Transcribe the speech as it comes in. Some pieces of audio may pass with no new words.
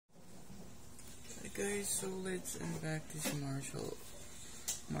Guys, so let's unpack this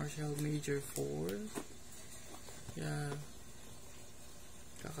Marshall Major 4. Yeah,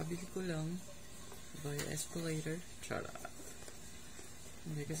 kakabili ko lang by Escalator. Charot.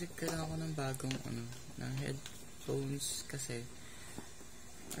 Hindi, kasi kailangan ko ng bagong ng headphones kasi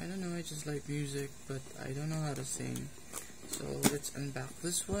I don't know, I just like music but I don't know how to sing. So let's unpack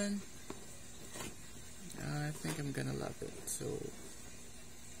this one. I think I'm gonna love it. So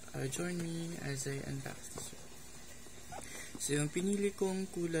join me as I unbox this one. So yung pinili kong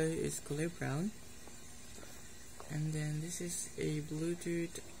kulay is color brown. And then this is a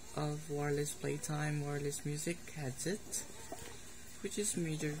Bluetooth of wireless playtime, wireless music headset, which is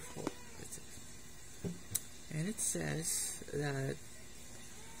Major 4. And it says that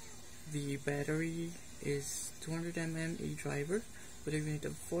the battery is 200 mm a driver with a unit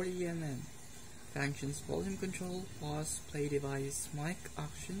of 40 mm. Functions volume control, pause, play device, mic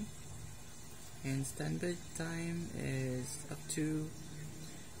action, and standby time is up to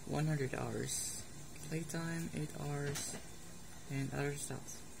 100 hours. Playtime 8 hours, and other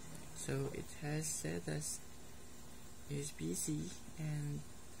stuff. So it has set as USB-C and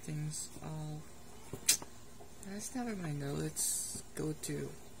things all. That's never mind though. Let's go to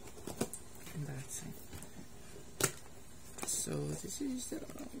unboxing. So this is the.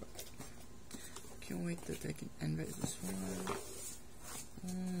 Can't wait that I can unbox this one.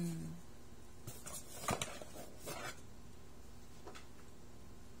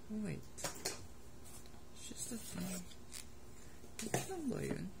 Wait. It's just a thing. Ito lang ba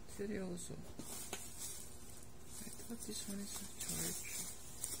yun? Seryoso. I thought this one is a charge.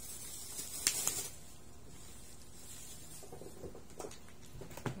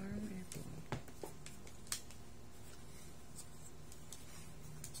 Parang ito.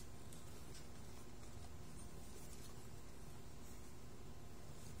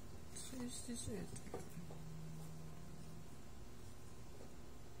 So is this it?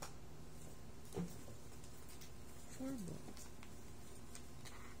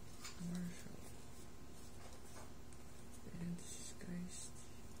 Marshall. And this is, guys,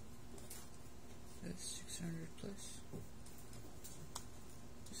 that's 600 plus.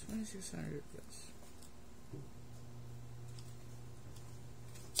 This one is 600 plus.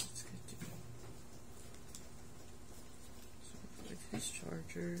 Let's continue. So with his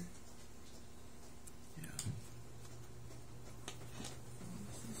charger. Yeah.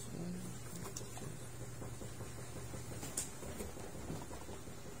 This one.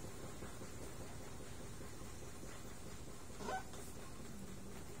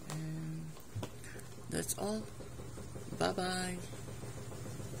 That's all. Bye bye.